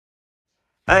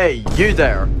Hey, you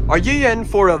there. Are you in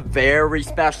for a very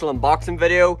special unboxing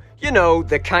video? You know,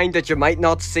 the kind that you might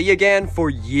not see again for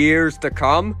years to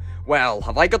come? Well,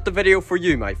 have I got the video for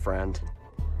you, my friend.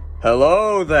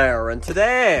 Hello there, and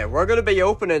today we're going to be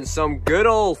opening some good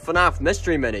old FNAF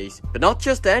Mystery Minis. But not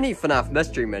just any FNAF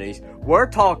Mystery Minis. We're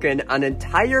talking an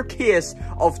entire case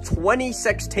of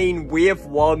 2016 Wave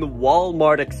 1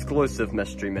 Walmart exclusive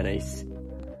Mystery Minis.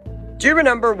 Do you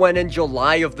remember when in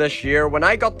July of this year, when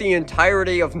I got the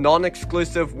entirety of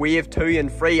non-exclusive Wave 2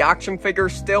 and 3 action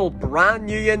figures still brand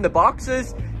new in the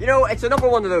boxes? You know, it's another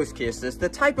one of those cases, the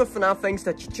type of FNAF things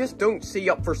that you just don't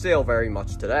see up for sale very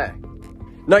much today.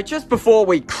 Now, just before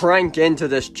we crank into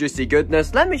this juicy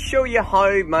goodness, let me show you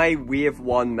how my Wave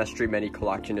 1 Mystery Mini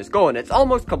collection is going. It's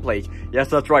almost complete. Yes,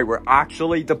 that's right, we're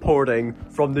actually departing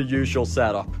from the usual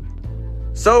setup.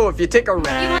 So, if you take a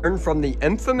turn from the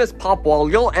infamous pop wall,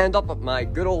 you'll end up at my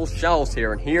good old shelves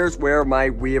here, and here's where my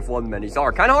Wave 1 minis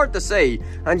are. Kind of hard to see,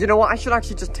 and you know what, I should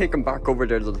actually just take them back over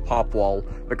there to the pop wall,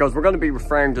 because we're going to be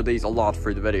referring to these a lot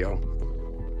through the video.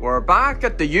 We're back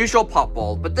at the usual pop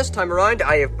wall, but this time around,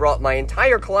 I have brought my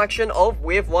entire collection of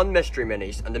Wave 1 Mystery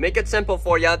Minis, and to make it simple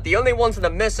for you, the only ones that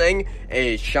I'm missing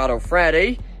is Shadow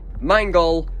Freddy,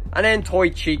 Mangle, and then Toy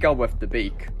Chica with the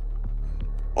beak.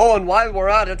 Oh, and while we're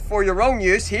at it, for your own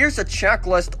use, here's a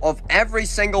checklist of every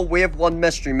single Wave 1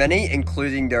 Mystery Mini,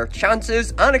 including their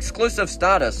chances and exclusive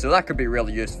status, so that could be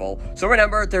really useful. So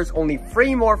remember, there's only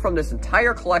 3 more from this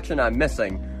entire collection I'm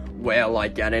missing. Will I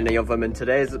get any of them in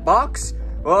today's box?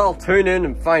 Well, tune in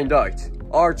and find out.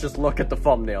 Or just look at the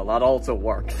thumbnail, that also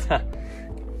works.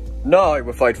 Now,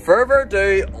 without further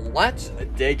ado, let's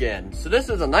dig in. So this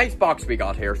is a nice box we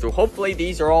got here, so hopefully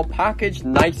these are all packaged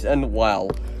nice and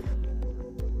well.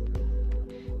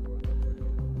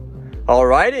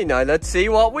 Alrighty, now let's see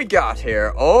what we got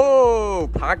here. Oh,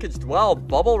 packaged well,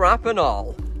 bubble wrap and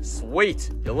all.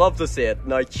 Sweet, you'll love to see it.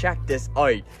 Now check this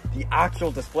out, the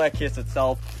actual display case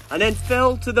itself, and then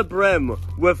filled to the brim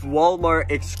with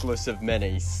Walmart exclusive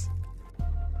minis.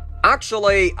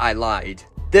 Actually, I lied.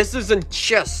 This isn't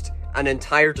just an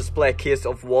entire display case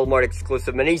of Walmart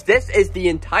exclusive minis. This is the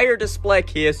entire display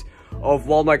case of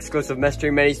Walmart exclusive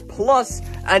Mystery Minis plus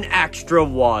an extra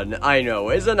one. I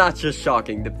know, isn't that just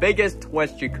shocking? The biggest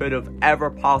twist you could have ever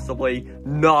possibly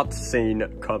not seen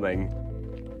coming.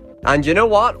 And you know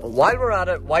what? While we're at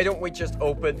it, why don't we just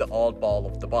open the oddball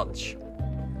of the bunch?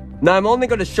 Now, I'm only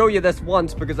going to show you this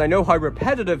once because I know how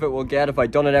repetitive it will get if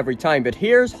I've done it every time, but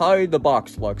here's how the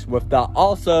box looks with that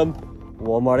awesome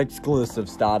Walmart exclusive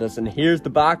status, and here's the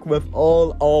back with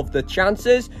all of the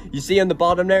chances. You see on the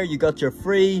bottom there, you got your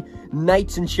free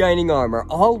Knights in Shining Armor,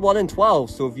 all 1 in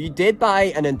 12. So if you did buy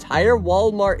an entire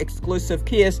Walmart exclusive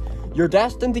case, you're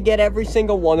destined to get every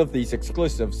single one of these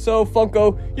exclusives. So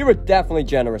Funko, you were definitely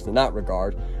generous in that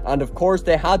regard. And of course,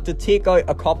 they had to take out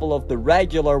a couple of the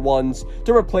regular ones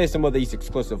to replace them with these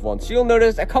exclusive ones. So you'll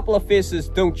notice a couple of faces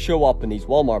don't show up in these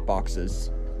Walmart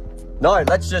boxes. Now,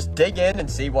 let's just dig in and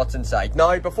see what's inside.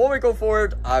 Now, before we go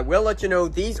forward, I will let you know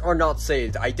these are not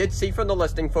sealed. I did see from the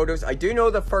listing photos, I do know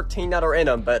the 13 that are in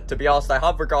them, but to be honest, I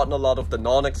have forgotten a lot of the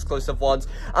non-exclusive ones.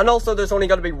 And also, there's only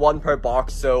going to be 1 per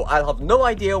box, so I'll have no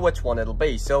idea which one it'll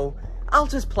be. So I'll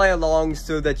just play along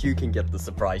so that you can get the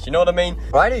surprise, you know what I mean?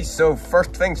 Righty, so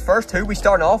first things first, who we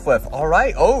starting off with?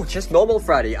 Alright, oh, just normal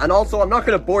Freddy. And also, I'm not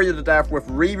going to bore you to death with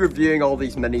re-reviewing all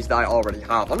these minis that I already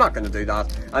have. I'm not going to do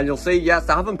that. And you'll see, yes,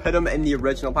 I haven't put them in the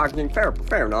original packaging.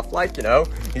 Fair enough, like, you know,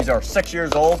 these are 6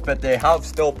 years old, but they have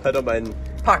still put them in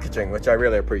packaging, which I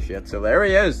really appreciate. So there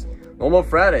he is, normal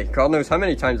Freddy. God knows how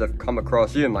many times I've come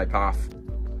across you in my path.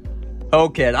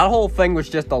 Okay, that whole thing was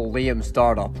just a lame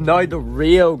startup. Now the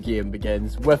real game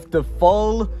begins with the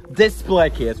full display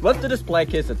case. With the display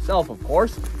case itself, of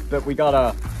course, but we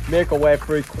gotta make our way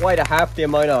through quite a hefty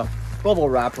amount of bubble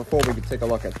wrap before we can take a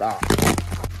look at that.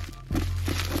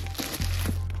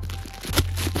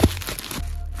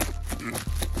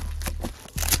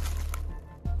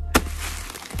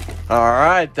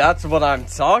 Alright, that's what I'm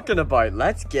talking about.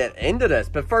 Let's get into this.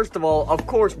 But first of all, of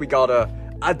course, we gotta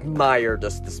admire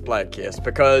this display case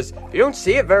because you don't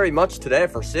see it very much today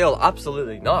for sale.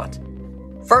 Absolutely not.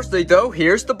 Firstly though,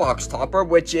 here's the box topper,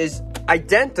 which is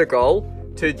identical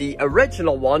to the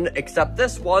original one, except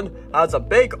this one has a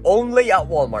big only at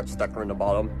Walmart sticker on the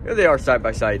bottom. Here they are side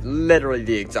by side, literally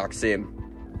the exact same.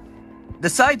 The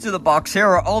sides of the box here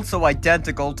are also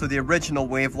identical to the original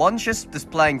Wave 1, just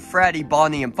displaying Freddy,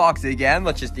 Bonnie, and Foxy again,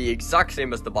 which is the exact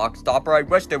same as the box topper. I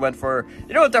wish they went for,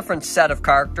 you know, a different set of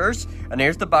characters. And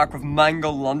here's the back with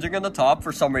Mangle lunging on the top.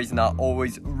 For some reason, that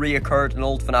always reoccurred in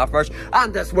old FNAF merch.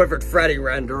 And this withered Freddy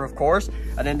render, of course.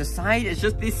 And then the side is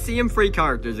just these same three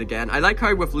characters again. I like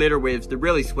how with later waves, they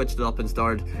really switched it up and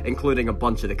started including a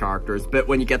bunch of the characters. But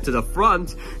when you get to the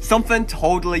front, something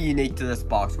totally unique to this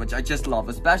box, which I just love,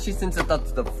 especially since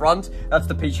that's the front, that's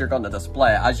the piece you're going to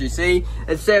display. As you see,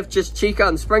 instead of just Chica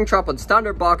and Springtrap on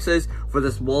standard boxes, for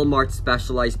this Walmart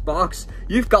specialized box,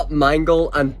 you've got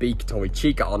Mangle and Beak Toy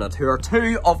Chica on it, who are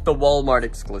two of the Walmart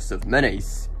exclusive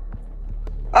minis.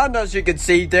 And as you can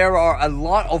see, there are a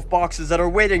lot of boxes that are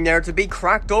waiting there to be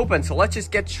cracked open, so let's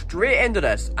just get straight into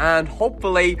this, and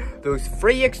hopefully those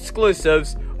free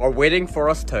exclusives are waiting for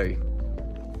us too.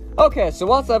 Okay,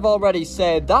 so as I've already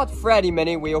said, that Freddy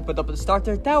mini we opened up at the start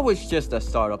there, that was just a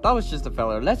startup, that was just a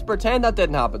filler. Let's pretend that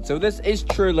didn't happen. So this is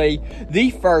truly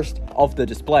the first of the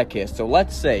display case. So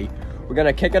let's see, we're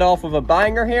gonna kick it off with a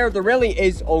banger here. There really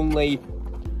is only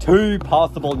two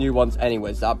possible new ones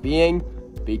anyways, that being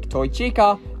Beak Toy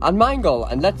Chica and Mangle.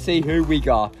 And let's see who we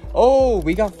got. Oh,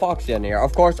 we got Foxy in here.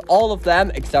 Of course, all of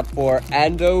them except for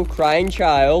Endo, Crying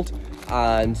Child,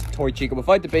 and Toy Chica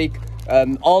without the beak.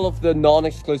 All of the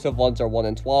non-exclusive ones are 1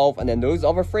 in 12, and then those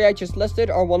other three I just listed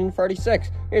are 1 in 36.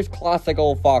 Here's classic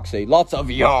old Foxy. Lots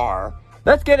of yar.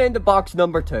 Let's get into box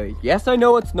number 2. Yes, I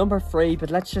know it's number 3,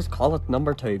 but let's just call it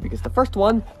number 2 because the first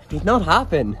one did not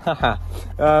happen.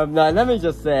 Now, let me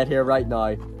just say it here right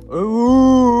now.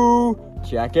 Ooh,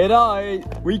 check it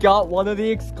out. We got one of the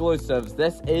exclusives.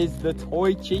 This is the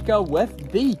Toy Chica with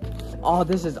beak. Oh,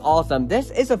 this is awesome. This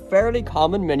is a fairly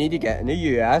common mini to get in the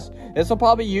US. This will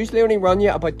probably usually only run you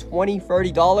about $20,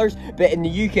 $30, but in the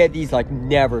UK, these like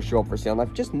never show up for sale. And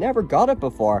I've just never got it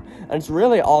before, and it's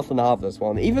really awesome to have this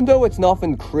one. Even though it's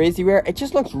nothing crazy rare, it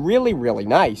just looks really, really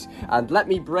nice. And let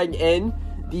me bring in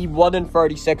the 1 in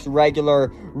 36 regular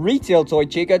retail Toy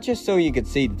Chica, just so you can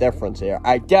see the difference here.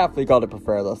 I definitely gotta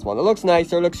prefer this one. It looks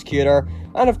nicer, looks cuter,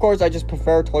 and of course I just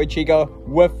prefer Toy Chica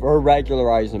with her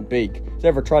regular eyes and beak. So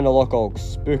if we're trying to look all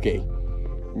spooky.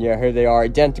 Yeah, here they are,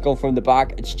 identical from the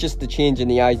back. It's just the change in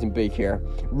the eyes and beak here.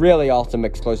 Really awesome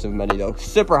exclusive mini though.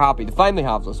 Super happy to finally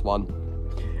have this one.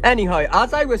 Anyhow,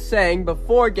 as I was saying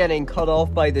before getting cut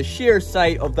off by the sheer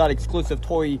sight of that exclusive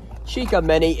Toy Chica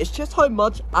mini, it's just how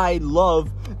much I love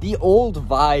the old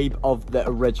vibe of the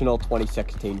original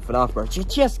 2016 FNAF merch. You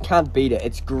just can't beat it.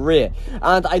 It's great.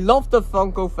 And I love the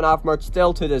Funko FNAF merch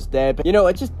still to this day, but you know,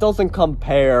 it just doesn't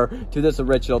compare to this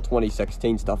original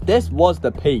 2016 stuff. This was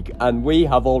the peak, and we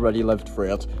have already lived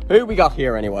through it. Who we got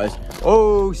here anyways?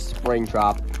 Oh,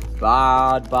 Springtrap.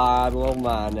 Bad little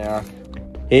man there.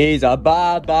 He's a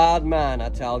bad man, I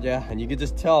tell ya. And you can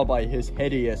just tell by his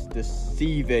hideous,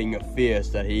 deceiving face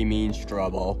that he means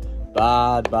trouble.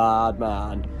 Bad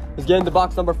man. Let's get into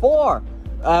box number 4.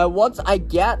 Once I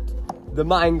get the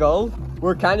Mangle,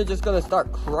 we're kind of just going to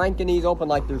start cranking these open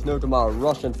like there's no tomorrow,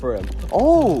 rushing through them.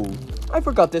 Oh, I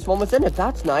forgot this one was in it.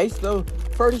 That's nice, though.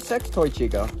 36 Toy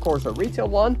Chica. Of course, a retail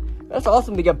one. That's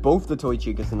awesome to get both the Toy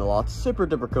Chicas in the lot. Super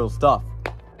duper cool stuff.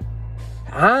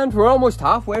 And we're almost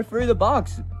halfway through the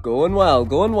box. Going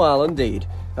well indeed.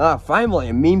 Finally,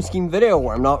 a meme scheme video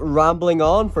where I'm not rambling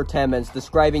on for 10 minutes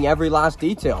describing every last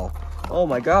detail. Oh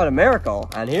my god, a miracle.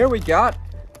 And here we got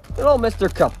little Mr.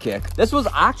 Cupcake. This was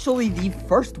actually the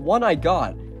first one I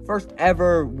got. First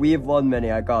ever Wave 1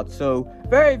 mini I got. So,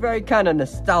 very kind of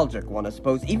nostalgic one, I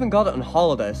suppose. Even got it on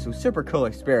holiday, so super cool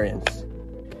experience.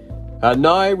 And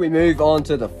now we move on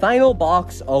to the final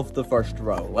box of the first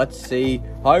row. Let's see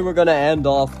how we're going to end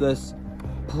off this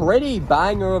pretty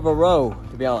banger of a row,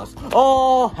 to be honest.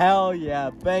 Oh, hell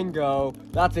yeah, bingo.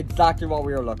 That's exactly what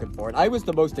we were looking for. And I was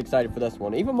the most excited for this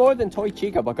one, even more than Toy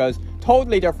Chica, because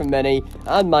totally different mini,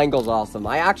 and Mangle's awesome.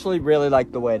 I actually really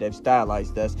like the way they've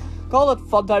stylized this. Call it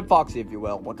Funtime Foxy, if you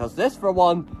will, because this, for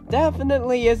one,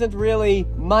 definitely isn't really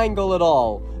Mangle at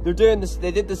all. They're doing this,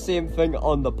 they did the same thing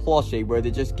on the plushie, where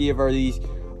they just gave her these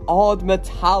odd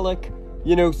metallic,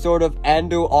 you know, sort of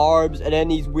endo arms, and then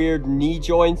these weird knee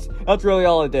joints. That's really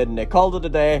all it did, and they called it a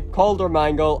day, called her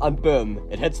Mangle, and boom,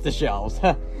 it hits the shelves.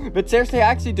 But seriously,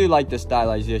 I actually do like this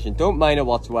stylization, don't mind it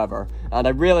whatsoever, and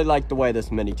I really like the way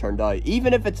this mini turned out,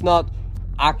 even if it's not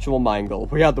actual Mangle.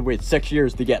 We had to wait 6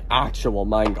 years to get actual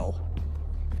Mangle.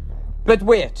 But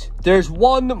wait, there's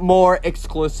one more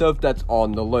exclusive that's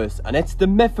on the loose, and it's the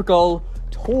mythical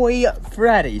Toy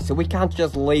Freddy, so we can't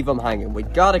just leave him hanging. We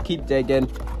gotta keep digging,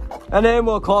 and then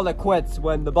we'll call it quits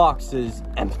when the box is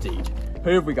emptied. Who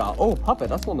have we got? Oh, Puppet,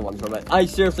 that's one of the ones from it. I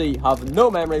seriously have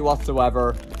no memory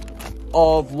whatsoever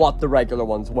of what the regular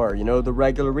ones were. You know, the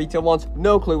regular retail ones,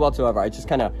 no clue whatsoever. I just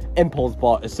kind of impulse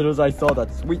bought as soon as I saw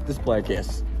that sweet display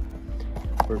case.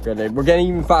 We're getting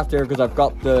even faster because I've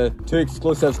got the 2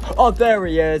 exclusives. Oh, there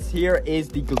he is. Here is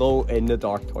the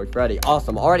glow-in-the-dark Toy Freddy.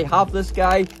 Awesome. I already have this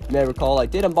guy. You may recall I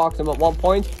did unbox him at one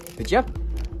point. But yep,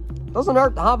 doesn't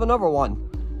hurt to have another one.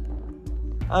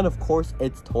 And of course,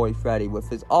 it's Toy Freddy with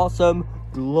his awesome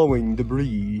glowing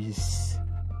debris.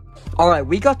 Alright,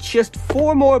 we got just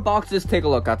 4 more boxes to take a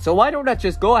look at. So why don't I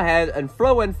just go ahead and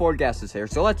throw in 4 guesses here.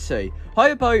 So let's see. How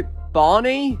about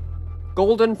Bonnie,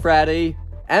 Golden Freddy,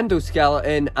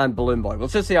 Endoskeleton, and Balloon Boy?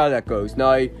 Let's just see how that goes.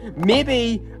 Now,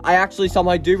 maybe I actually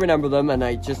somehow do remember them and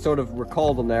I just sort of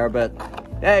recall them there, but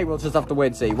hey, we'll just have to wait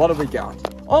and see. What have we got?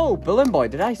 Oh, Balloon Boy,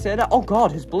 did I say that? Oh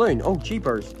god, his balloon. Oh,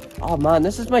 jeepers. Oh man,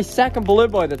 this is my second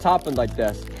Balloon Boy that's happened like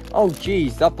this. Oh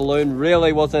jeez, that balloon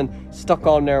really wasn't stuck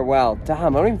on there well.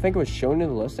 Damn, I don't even think it was shown in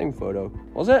the listing photo.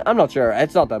 Was it? I'm not sure.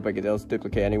 It's not that big a deal. It's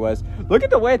duplicate anyways. Look at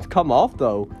the way it's come off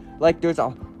though. Like, there's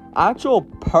a actual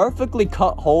perfectly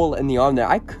cut hole in the arm there.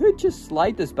 I could just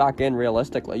slide this back in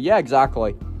realistically. Yeah,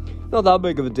 exactly. Not that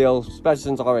big of a deal, especially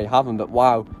since I already have him, but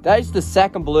wow. That is the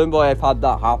second Balloon Boy I've had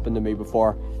that happen to me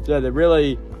before. So they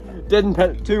really didn't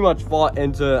put too much thought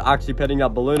into actually putting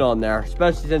that balloon on there.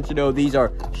 Especially since, you know, these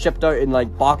are shipped out in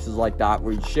like boxes like that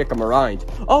where you shake them around.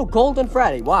 Oh, Golden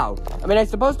Freddy, wow. I mean, I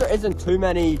suppose there isn't too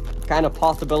many kind of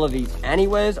possibilities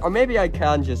anyways. Or maybe I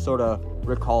can just sort of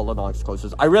recall the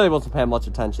non-exclusives. I really wasn't paying much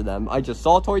attention to them. I just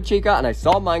saw Toy Chica and I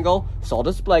saw Mangle, saw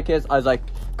display case. I was like,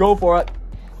 go for it.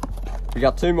 We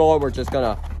got 2 more. We're just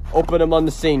gonna open them on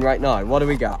the scene right now. What do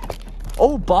we got?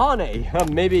 Oh, Bonnie.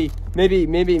 Maybe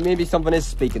something is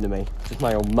speaking to me. Just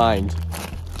my own mind.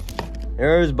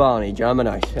 Here's Bonnie, jamming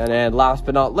out. And then last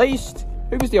but not least,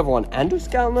 who was the other one?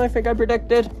 Endoskeleton, I think I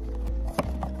predicted.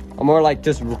 I'm more like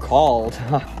just recalled.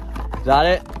 Is that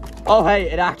it? Oh, hey,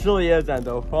 it actually is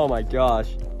Endo. Oh my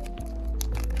gosh.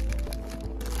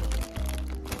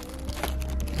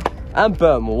 And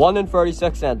boom, 1 in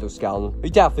 36 endoskeleton. He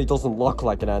definitely doesn't look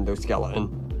like an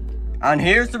endoskeleton. And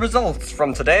here's the results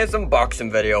from today's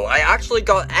unboxing video. I actually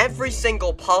got every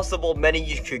single possible mini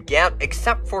you could get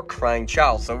except for Crying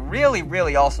Child. So really,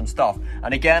 really awesome stuff.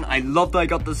 And again, I love that I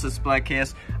got this display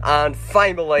case. And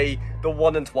finally, the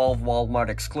 1 in 12 Walmart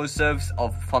exclusives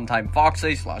of Funtime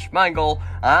Foxy / Mangle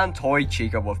and Toy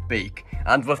Chica with Beak.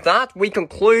 And with that, we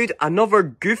conclude another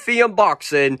goofy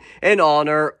unboxing in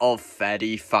honor of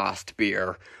Freddy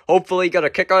Fazbear. Hopefully you got a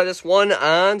kick out of this one,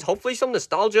 and hopefully some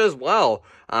nostalgia as well.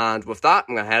 And with that,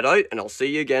 I'm going to head out, and I'll see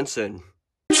you again soon.